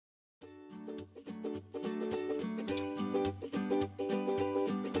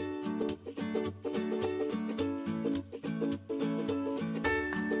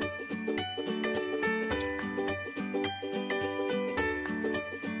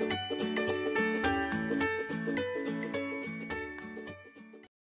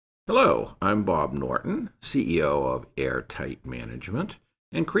Hello, I'm Bob Norton, CEO of Airtight Management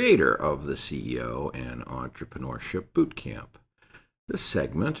and creator of the CEO and Entrepreneurship Bootcamp. This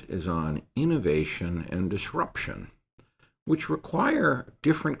segment is on innovation and disruption, which require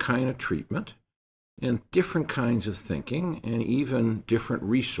different kind of treatment and different kinds of thinking and even different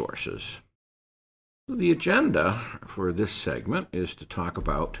resources. The agenda for this segment is to talk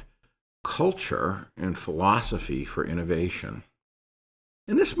about culture and philosophy for innovation.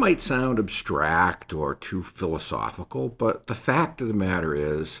 And this might sound abstract or too philosophical, but the fact of the matter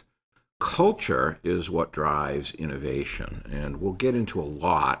is, culture is what drives innovation. And we'll get into a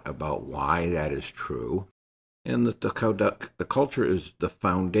lot about why that is true, and that the culture is the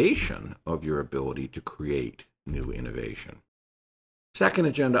foundation of your ability to create new innovation. Second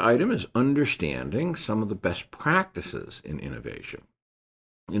agenda item is understanding some of the best practices in innovation.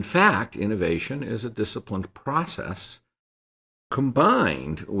 In fact, innovation is a disciplined process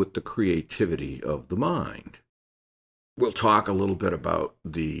combined with the creativity of the mind. We'll talk a little bit about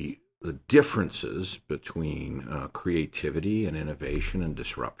the differences between creativity and innovation and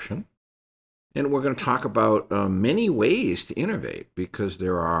disruption. And we're going to talk about many ways to innovate, because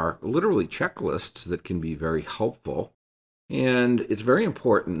there are literally checklists that can be very helpful. And it's very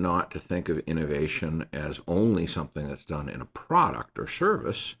important not to think of innovation as only something that's done in a product or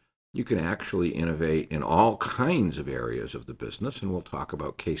service. You can actually innovate in all kinds of areas of the business, and we'll talk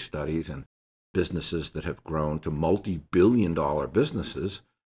about case studies and businesses that have grown to multi-billion-dollar businesses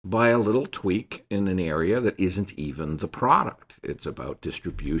by a little tweak in an area that isn't even the product. It's about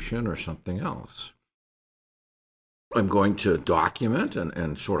distribution or something else. I'm going to document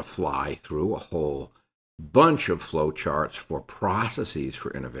and sort of fly through a whole bunch of flowcharts for processes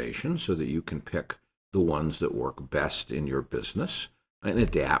for innovation so that you can pick the ones that work best in your business and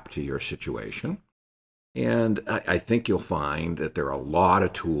adapt to your situation. And I think you'll find that there are a lot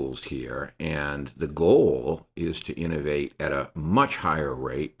of tools here, and the goal is to innovate at a much higher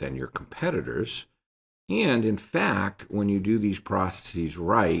rate than your competitors. And in fact, when you do these processes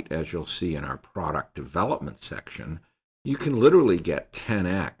right, as you'll see in our product development section, you can literally get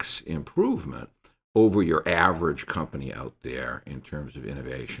 10x improvement over your average company out there in terms of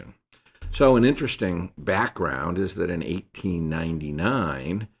innovation. So an interesting background is that in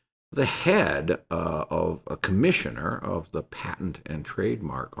 1899, the head of a commissioner of the Patent and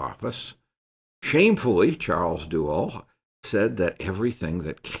Trademark Office, shamefully Charles Duell, said that everything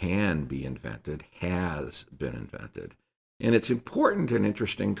that can be invented has been invented. And it's important and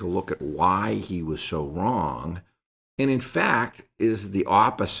interesting to look at why he was so wrong, and in fact is the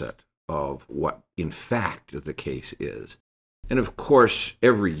opposite of what in fact the case is. And of course,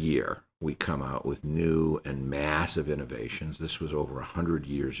 every year we come out with new and massive innovations. This was over 100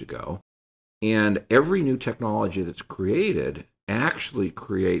 years ago. And every new technology that's created actually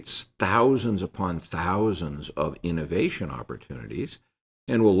creates thousands upon thousands of innovation opportunities.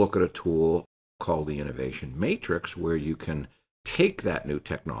 And we'll look at a tool called the Innovation Matrix, where you can take that new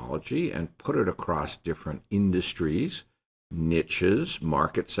technology and put it across different industries, niches,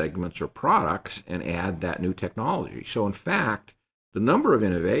 market segments, or products, and add that new technology. So in fact, the number of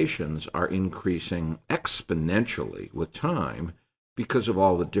innovations are increasing exponentially with time because of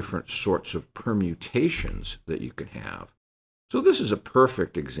all the different sorts of permutations that you can have. So this is a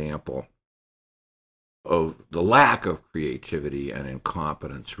perfect example of the lack of creativity and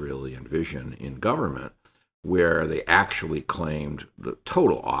incompetence, really, and vision in government, where they actually claimed the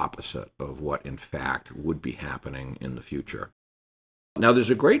total opposite of what in fact would be happening in the future. Now, there's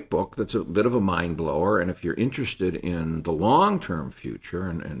a great book that's a bit of a mind blower, and if you're interested in the long-term future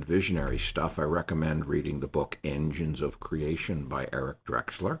and visionary stuff, I recommend reading the book Engines of Creation by Eric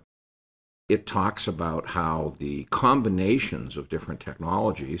Drexler. It talks about how the combinations of different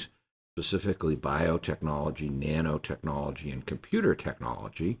technologies, specifically biotechnology, nanotechnology, and computer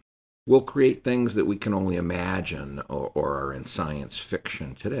technology, will create things that we can only imagine or are in science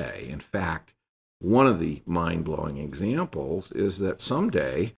fiction today. In fact, one of the mind-blowing examples is that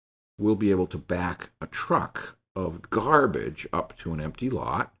someday we'll be able to back a truck of garbage up to an empty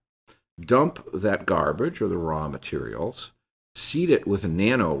lot, dump that garbage or the raw materials, seed it with a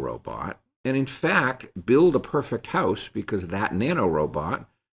nanorobot, and in fact build a perfect house, because that nanorobot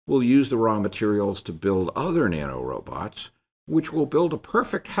will use the raw materials to build other nanorobots, which will build a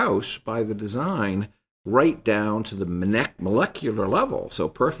perfect house by the design right down to the molecular level. So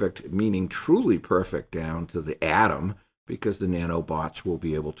perfect meaning truly perfect down to the atom, because the nanobots will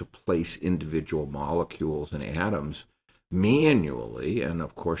be able to place individual molecules and atoms manually, and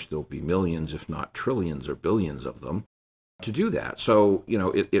of course there'll be millions, if not trillions or billions of them, to do that. So,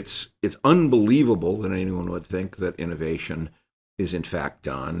 it's unbelievable that anyone would think that innovation is in fact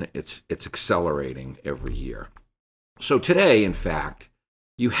done. It's accelerating every year. So today, in fact,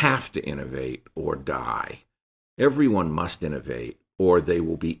 you have to innovate or die. Everyone must innovate, or they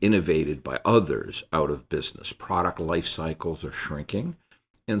will be innovated by others out of business. Product life cycles are shrinking.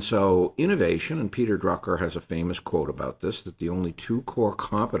 And so innovation, and Peter Drucker has a famous quote about this, that the only two core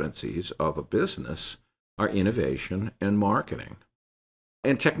competencies of a business are innovation and marketing.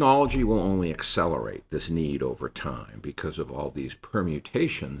 And technology will only accelerate this need over time because of all these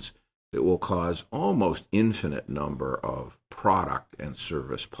permutations that will cause almost infinite number of product and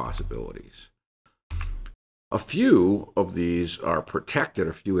service possibilities. A few of these are protected,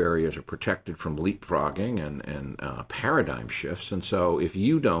 a few areas are protected from leapfrogging and paradigm shifts. And so if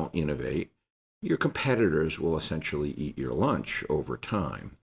you don't innovate, your competitors will essentially eat your lunch over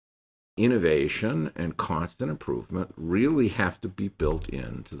time. Innovation and constant improvement really have to be built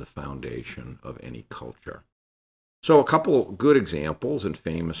into the foundation of any culture. So a couple good examples and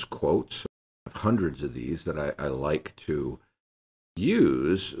famous quotes, hundreds of these that I like to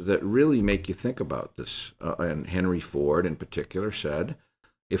use that really make you think about this. And Henry Ford in particular said,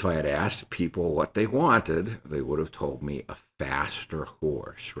 if I had asked people what they wanted, they would have told me a faster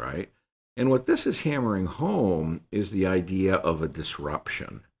horse, right? And what this is hammering home is the idea of a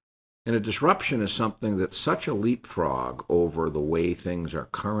disruption. And a disruption is something that's such a leapfrog over the way things are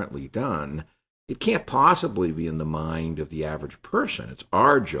currently done, it can't possibly be in the mind of the average person. It's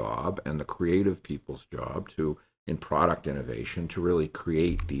our job and the creative people's job to, in product innovation, to really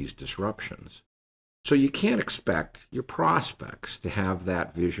create these disruptions. So you can't expect your prospects to have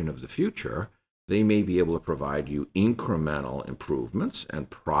that vision of the future. They may be able to provide you incremental improvements and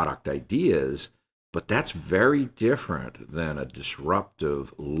product ideas, but that's very different than a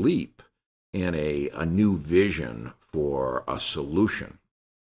disruptive leap and a new vision for a solution.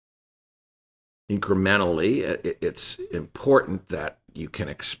 Incrementally, it's important that you can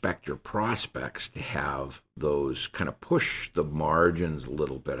expect your prospects to have those kind of push the margins a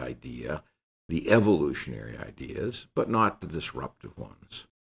little bit idea, the evolutionary ideas, but not the disruptive ones.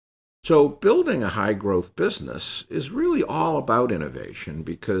 So building a high-growth business is really all about innovation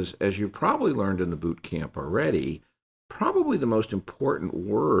because, as you've probably learned in the boot camp already, probably the most important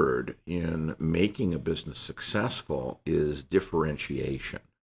word in making a business successful is differentiation,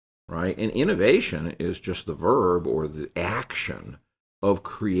 right? And innovation is just the verb or the action of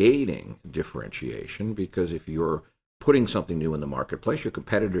creating differentiation, because if you're putting something new in the marketplace, your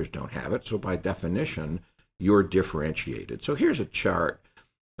competitors don't have it, so by definition, you're differentiated. So here's a chart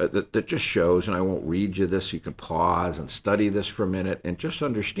that just shows, and I won't read you this, you can pause and study this for a minute and just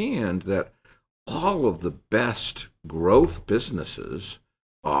understand that all of the best growth businesses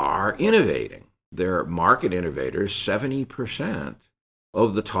are innovating. They're market innovators. 70%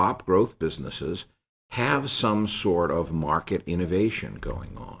 of the top growth businesses have some sort of market innovation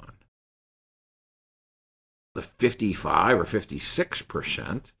going on. The 55 or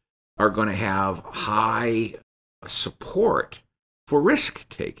 56% are going to have high support for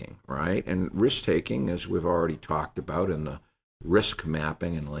risk-taking, right? And risk-taking, as we've already talked about in the risk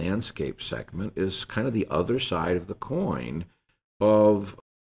mapping and landscape segment, is kind of the other side of the coin of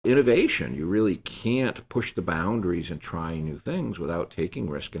innovation. You really can't push the boundaries and try new things without taking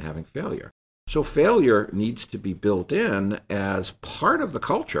risk and having failure. So failure needs to be built in as part of the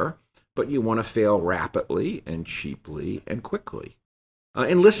culture, but you want to fail rapidly and cheaply and quickly.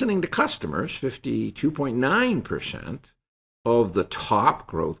 In listening to customers, 52.9% of the top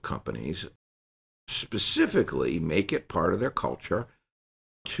growth companies specifically make it part of their culture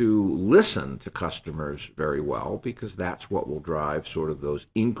to listen to customers very well, because that's what will drive sort of those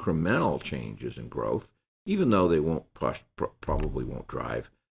incremental changes in growth, even though they probably won't drive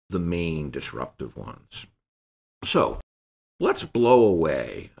the main disruptive ones. So let's blow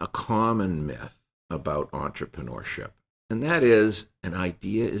away a common myth about entrepreneurship, and that is an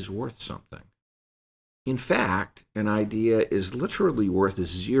idea is worth something. In fact, an idea is literally worth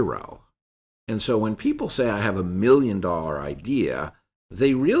zero. And so when people say, I have $1 million idea,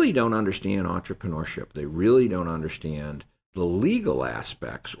 they really don't understand entrepreneurship. They really don't understand the legal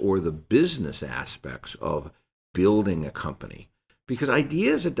aspects or the business aspects of building a company. Because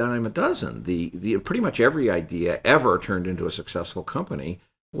ideas a dime a dozen. Pretty much every idea ever turned into a successful company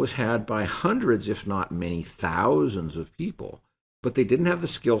was had by hundreds, if not many thousands of people. But they didn't have the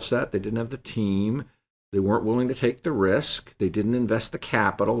skill set. They didn't have the team. They weren't willing to take the risk. They didn't invest the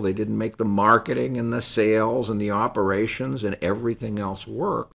capital. They didn't make the marketing and the sales and the operations and everything else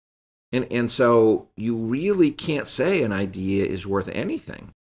work. And so you really can't say an idea is worth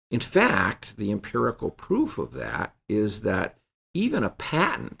anything. In fact, the empirical proof of that is that even a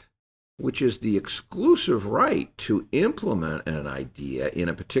patent which is the exclusive right to implement an idea in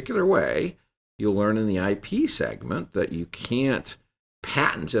a particular way. You'll learn in the IP segment that you can't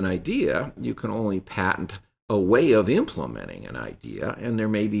patent an idea. You can only patent a way of implementing an idea, and there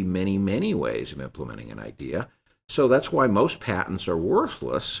may be many, many ways of implementing an idea. So that's why most patents are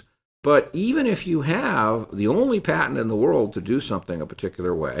worthless. But even if you have the only patent in the world to do something a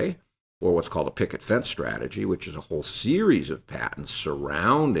particular way, or what's called a picket fence strategy, which is a whole series of patents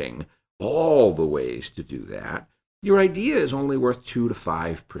surrounding all the ways to do that, your idea is only worth 2 to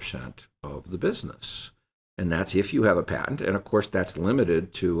 5% of the business. And that's if you have a patent. And of course, that's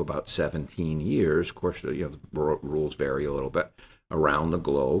limited to about 17 years. Of course, the rules vary a little bit around the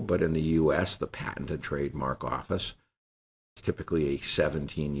globe, but in the US, the Patent and Trademark Office, it's typically a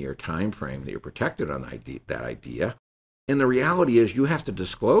 17-year time frame that you're protected on that idea. And the reality is you have to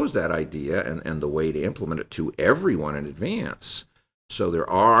disclose that idea and the way to implement it to everyone in advance. So there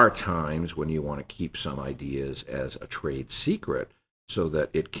are times when you want to keep some ideas as a trade secret so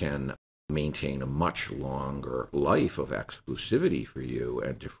that it can maintain a much longer life of exclusivity for you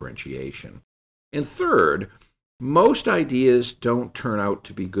and differentiation. And third, most ideas don't turn out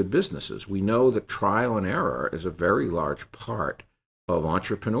to be good businesses. We know that trial and error is a very large part of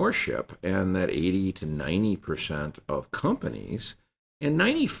entrepreneurship, and that 80 to 90% of companies and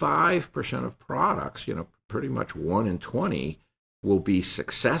 95% of products, pretty much 1 in 20, will be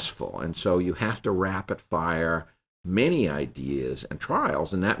successful. And so you have to rapid fire many ideas and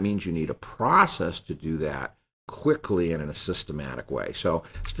trials, and that means you need a process to do that quickly and in a systematic way. So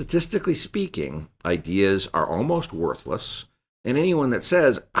statistically speaking, ideas are almost worthless, and anyone that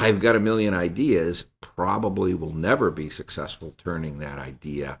says, I've got a million ideas, probably will never be successful turning that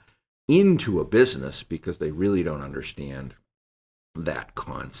idea into a business because they really don't understand that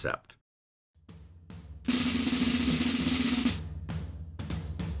concept.